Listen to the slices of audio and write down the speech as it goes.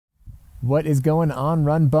What is going on,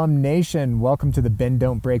 Run Bum Nation? Welcome to the Bend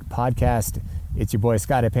Don't Break podcast. It's your boy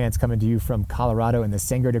Scotty Pants coming to you from Colorado in the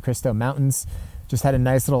Sangre de Cristo Mountains. Just had a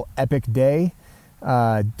nice little epic day,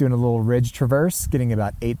 doing a little ridge traverse, getting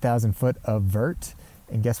about 8,000 foot of vert.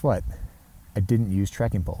 And guess what? I didn't use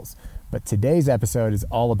trekking poles. But today's episode is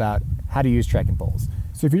all about how to use trekking poles.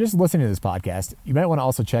 So if you're just listening to this podcast, you might want to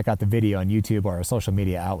also check out the video on YouTube or our social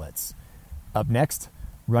media outlets. Up next,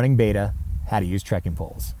 running beta, how to use trekking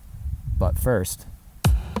poles. But first.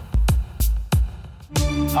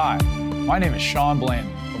 Hi, my name is Sean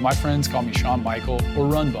Blanton, but my friends call me Sean Michael or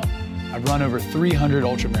Run Bum. I've run over 300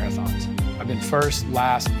 ultra marathons. I've been first,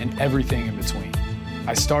 last, and everything in between.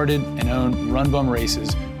 I started and own Run Bum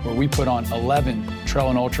Races, where we put on 11 trail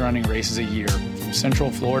and ultra running races a year from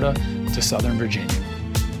Central Florida to Southern Virginia.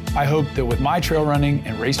 I hope that with my trail running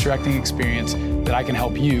and race directing experience that I can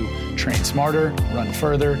help you train smarter, run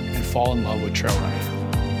further, and fall in love with trail running.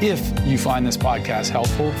 If you find this podcast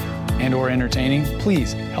helpful and or entertaining,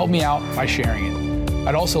 please help me out by sharing it.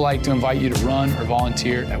 I'd also like to invite you to run or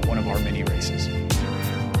volunteer at one of our mini races.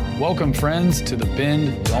 Welcome, friends, to the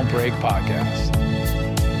Bend Don't Break podcast.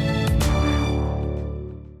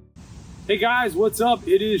 Hey guys, what's up?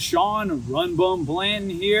 It is Sean Run Bum Blanton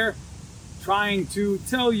here, trying to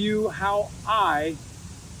tell you how I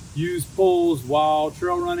use poles while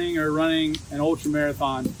trail running or running an ultra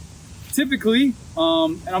marathon. Typically,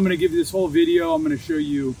 and I'm going to give you this whole video, I'm going to show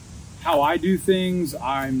you how I do things.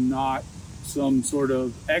 I'm not some sort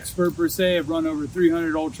of expert per se. I've run over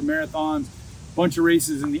 300 ultra marathons, a bunch of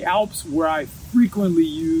races in the Alps where I frequently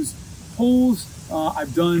use poles.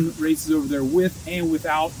 I've done races over there with and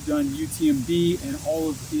without, done UTMB and all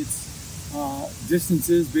of its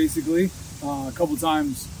distances basically, a couple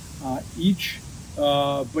times each.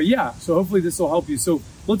 But yeah, so hopefully this will help you. So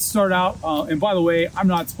let's start out. And by the way, I'm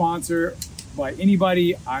not sponsored by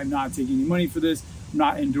anybody. I'm not taking any money for this. I'm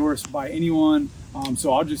not endorsed by anyone.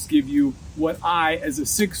 So I'll just give you what I, as a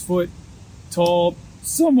 6 foot tall,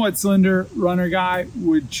 somewhat slender runner guy,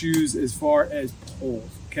 would choose as far as poles.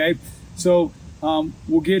 Okay. So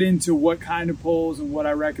we'll get into what kind of poles and what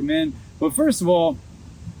I recommend. But first of all,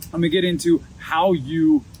 I'm gonna get into how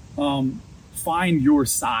you find your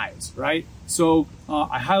size, right? So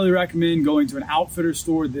I highly recommend going to an outfitter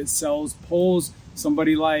store that sells poles,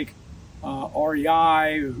 somebody like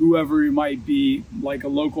REI, whoever it might be, like a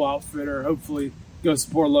local outfitter. Hopefully go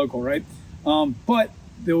support local, right? But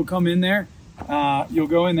they will come in there, you'll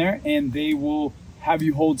go in there and they will have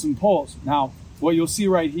you hold some poles. Now, what you'll see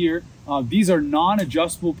right here, these are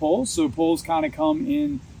non-adjustable poles. So poles kind of come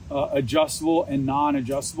in adjustable and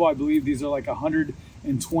non-adjustable. I believe these are like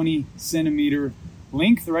 120 centimeter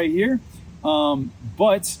length right here.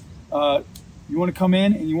 But you want to come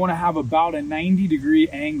in and you want to have about a 90-degree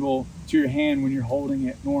angle to your hand when you're holding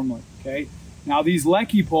it normally, okay? Now these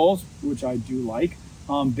Lecky poles, which I do like,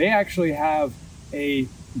 they actually have a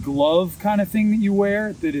glove kind of thing that you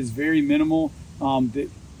wear that is very minimal, that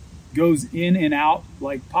goes in and out,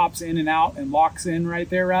 like pops in and out and locks in right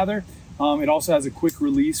there rather. It also has a quick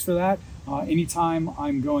release for that. Anytime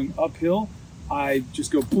I'm going uphill, I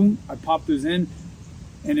just go boom, I pop those in.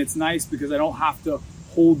 And it's nice because I don't have to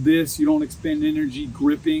hold this. You don't expend energy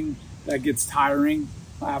gripping. That gets tiring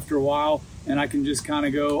after a while. And I can just kind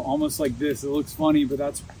of go almost like this. It looks funny, but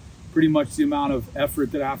that's pretty much the amount of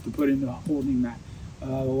effort that I have to put into holding that. The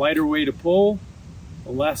lighter way to pull,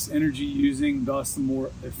 the less energy using, thus the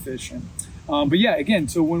more efficient. But yeah, again,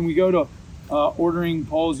 so when we go to ordering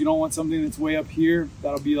poles, you don't want something that's way up here.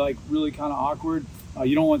 That'll be like really kind of awkward.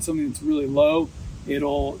 You don't want something that's really low.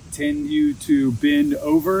 It'll tend you to bend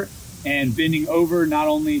over, and bending over not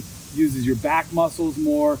only uses your back muscles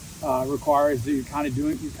more, requires that you're kind of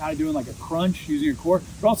doing like a crunch using your core,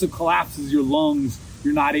 but also collapses your lungs.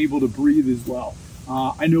 You're not able to breathe as well.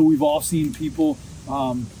 I know we've all seen people,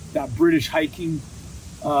 that British hiking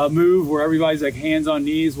move where everybody's like hands on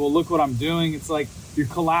knees. Well, look what I'm doing. It's like you're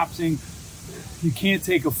collapsing. You can't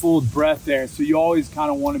take a full breath there. So you always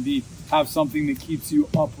kind of want to have something that keeps you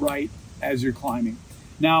upright as you're climbing.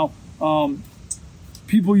 Now,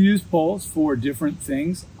 people use poles for different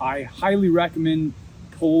things. I highly recommend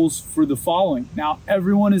poles for the following. Now,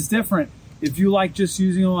 everyone is different. If you like just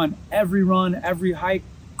using them on every run, every hike,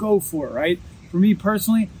 go for it, right? For me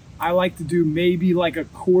personally, I like to do maybe like a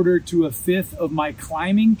quarter to a fifth of my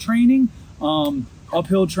climbing training,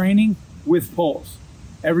 uphill training with poles.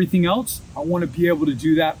 Everything else, I want to be able to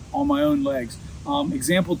do that on my own legs.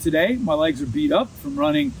 Example today, my legs are beat up from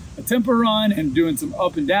running a tempo run and doing some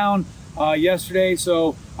up and down yesterday.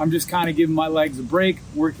 So I'm just kind of giving my legs a break,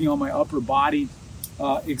 working on my upper body,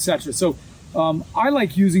 etc. So I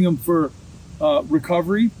like using them for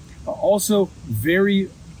recovery. Also, very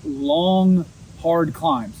long, hard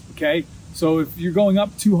climbs, okay? So if you're going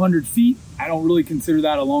up 200 feet, I don't really consider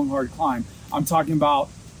that a long, hard climb. I'm talking about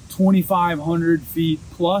 2,500 feet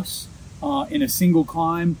plus in a single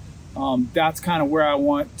climb. That's kind of where I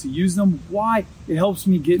want to use them. Why? It helps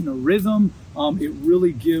me get in a rhythm. It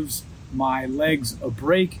really gives my legs a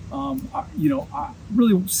break.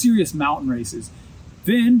 Really serious mountain races.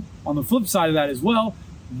 Then on the flip side of that as well,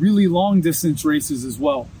 really long distance races as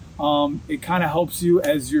well. It kind of helps you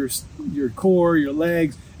as your core, your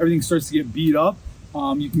legs, everything starts to get beat up.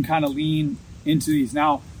 You can kind of lean into these.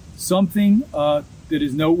 Now, something that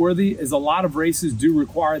is noteworthy is a lot of races do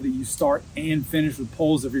require that you start and finish with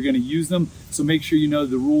poles if you're going to use them. So make sure you know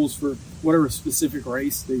the rules for whatever specific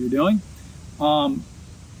race that you're doing.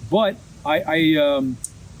 But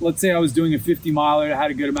let's say I was doing a 50 miler that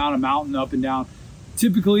had a good amount of mountain up and down.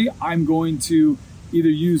 Typically, I'm going to either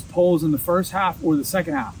use poles in the first half or the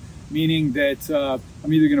second half, meaning that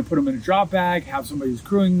I'm either going to put them in a drop bag, have somebody who's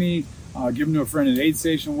crewing me, give them to a friend at an aid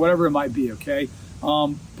station, whatever it might be, okay?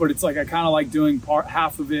 But it's like I kind of like doing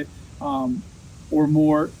half of it or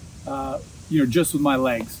more, just with my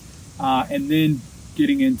legs, and then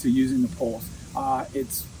getting into using the poles.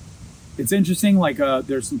 It's interesting. Like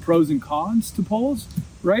there's some pros and cons to poles,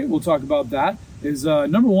 right? We'll talk about that. Is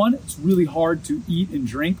number one, it's really hard to eat and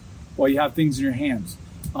drink while you have things in your hands.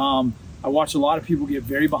 I watch a lot of people get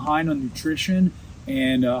very behind on nutrition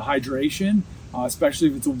and hydration, especially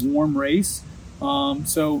if it's a warm race.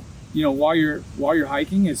 So while you're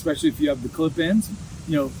hiking, especially if you have the clip ends,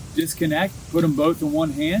 disconnect, put them both in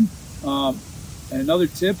one hand. And another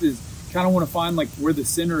tip is kind of want to find like where the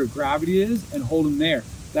center of gravity is and hold them there.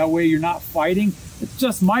 That way you're not fighting. It's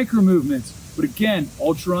just micro movements. But again,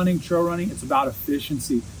 ultra running, trail running, it's about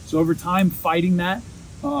efficiency. So over time, fighting that,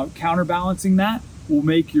 counterbalancing that will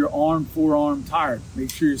make your forearm tired.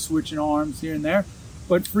 Make sure you're switching arms here and there.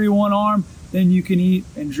 But free one arm, then you can eat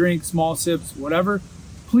and drink small sips, whatever.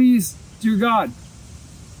 Please, dear God,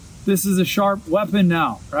 this is a sharp weapon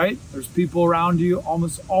now, right? There's people around you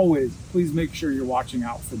almost always. Please make sure you're watching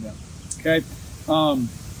out for them, okay?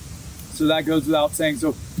 So that goes without saying.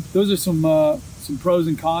 So those are some pros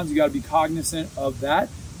and cons. You got to be cognizant of that.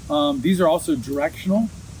 These are also directional.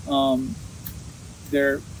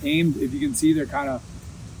 They're aimed, if you can see, they're kind of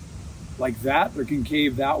like that. They're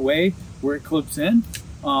concave that way where it clips in.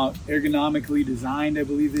 Ergonomically designed, I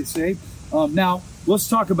believe they say. Now, let's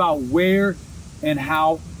talk about where and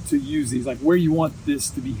how to use these, like where you want this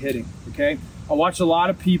to be hitting, okay? I watch a lot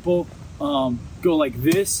of people go like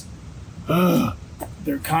this.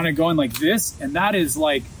 They're kind of going like this, and that is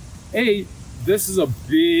like, this is a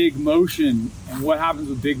big motion. And what happens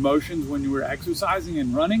with big motions when you were exercising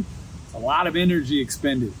and running? It's a lot of energy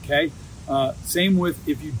expended, okay? Same with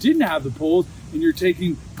if you didn't have the poles and you're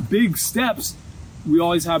taking big steps. We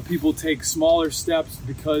always have people take smaller steps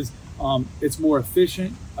because it's more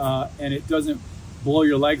efficient and it doesn't blow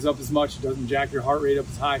your legs up as much. It doesn't jack your heart rate up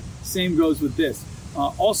as high. Same goes with this.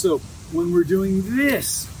 Also, when we're doing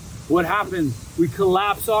this, what happens? We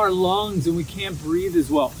collapse our lungs and we can't breathe as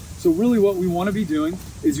well. So really what we want to be doing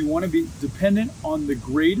is you want to be dependent on the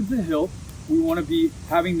grade of the hill. We want to be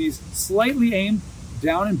having these slightly aimed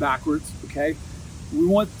down and backwards, okay? We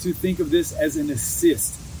want to think of this as an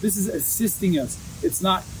assist. This is assisting us. It's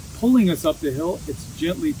not pulling us up the hill. It's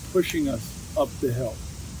gently pushing us up the hill.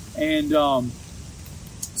 And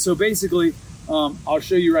so basically, I'll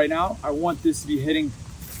show you right now. I want this to be hitting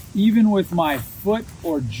even with my foot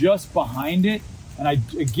or just behind it. And I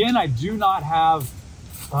do not have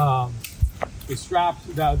the straps,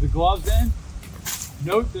 the gloves in.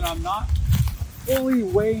 Note that I'm not fully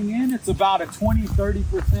weighing in. It's about a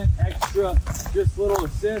 20-30% extra, just little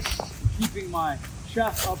assist, keeping my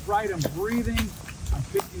chest upright. I'm breathing, I'm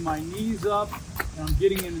picking my knees up, and I'm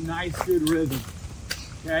getting in a nice, good rhythm.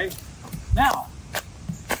 Okay? Now,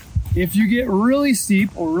 if you get really steep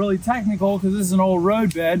or really technical, because this is an old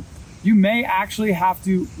road bed, you may actually have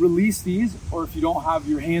to release these, or if you don't have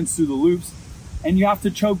your hands through the loops, and you have to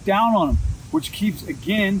choke down on them, which keeps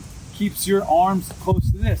your arms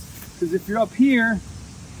close to this. Because if you're up here,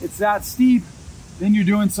 it's that steep, then you're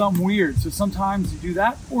doing something weird. So sometimes you do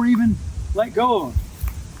that, or even let go of them.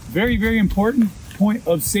 Very, very important point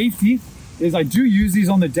of safety is I do use these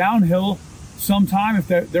on the downhill sometime if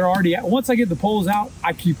they're already out. Once I get the poles out,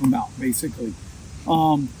 I keep them out, basically.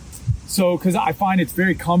 So, because I find it's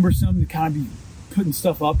very cumbersome to kind of be putting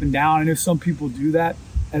stuff up and down. I know some people do that.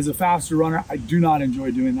 As a faster runner, I do not enjoy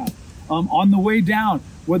doing that. On the way down,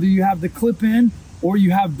 whether you have the clip in or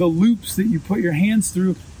you have the loops that you put your hands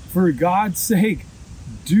through, for God's sake,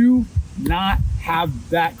 do not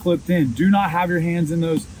have that clipped in. Do not have your hands in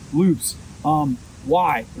those loops.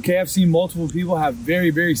 Why? Okay, I've seen multiple people have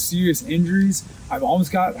very, very serious injuries. I've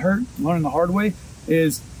almost got hurt learning the hard way.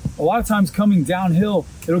 Is a lot of times coming downhill,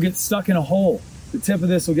 it'll get stuck in a hole. The tip of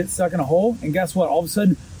this will get stuck in a hole, and guess what? All of a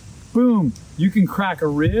sudden, boom, you can crack a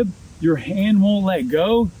rib. Your hand won't let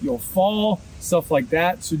go. You'll fall, stuff like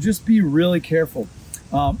that. So just be really careful.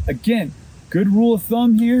 Again, good rule of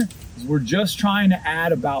thumb here is we're just trying to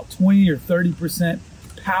add about 20 or 30%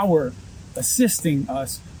 power assisting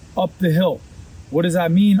us up the hill. What does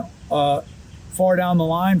that mean far down the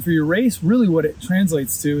line for your race? Really what it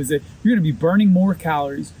translates to is that you're going to be burning more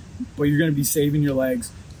calories, but you're going to be saving your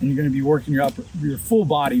legs, and you're going to be working your full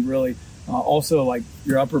body really. Also like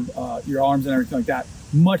your arms and everything like that,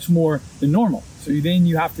 much more than normal. So then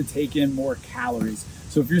you have to take in more calories.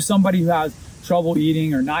 So if you're somebody who has trouble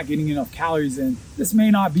eating or not getting enough calories in, this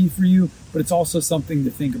may not be for you, but it's also something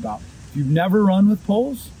to think about. If you've never run with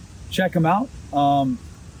poles, check them out.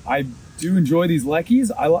 I do enjoy these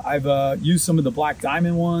Leckies. I've used some of the Black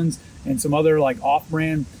Diamond ones and some other like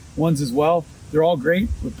off-brand ones as well. They're all great.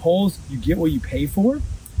 With poles, you get what you pay for.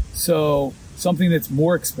 So something that's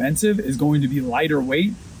more expensive is going to be lighter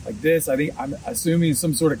weight like this. I think I'm assuming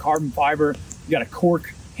some sort of carbon fiber. You got a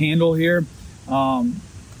cork handle here.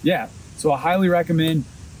 Yeah, so I highly recommend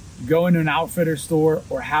go into an outfitter store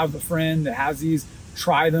or have a friend that has these,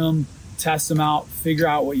 try them, test them out, figure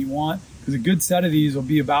out what you want. Because a good set of these will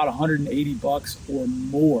be about $180 or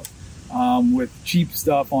more. With cheap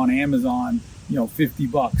stuff on Amazon,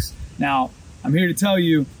 $50. Now, I'm here to tell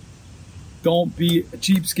you, don't be a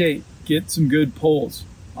cheapskate. Get some good poles,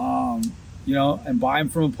 and buy them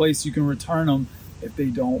from a place you can return them if they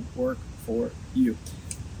don't work for you.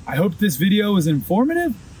 I hope this video was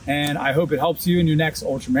informative, and I hope it helps you in your next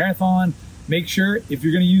ultra marathon. Make sure if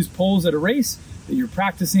you're going to use poles at a race that you're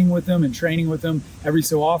practicing with them and training with them every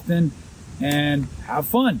so often, and have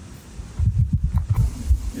fun.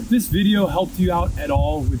 If this video helped you out at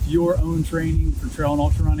all with your own training for trail and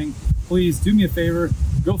ultra running, please do me a favor.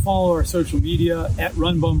 Go follow our social media at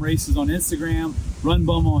RunBum Races on Instagram,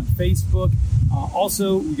 RunBum on Facebook.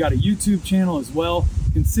 Also, we got a YouTube channel as well.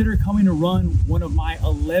 Consider coming to run one of my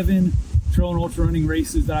 11 trail and ultra running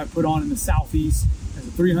races that I put on in the Southeast. As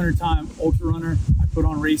a 300-time ultra runner, I put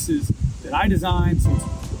on races that I designed. So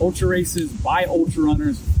it's ultra races by ultra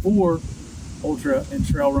runners for ultra and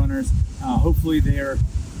trail runners. Hopefully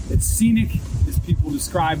it's scenic as people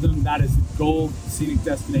describe them. That is the goal, scenic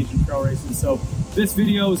destination trail races. So if this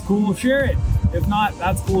video is cool, share it. If not,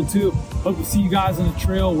 that's cool too. Hope to see you guys on the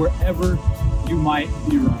trail wherever you might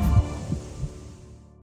be running.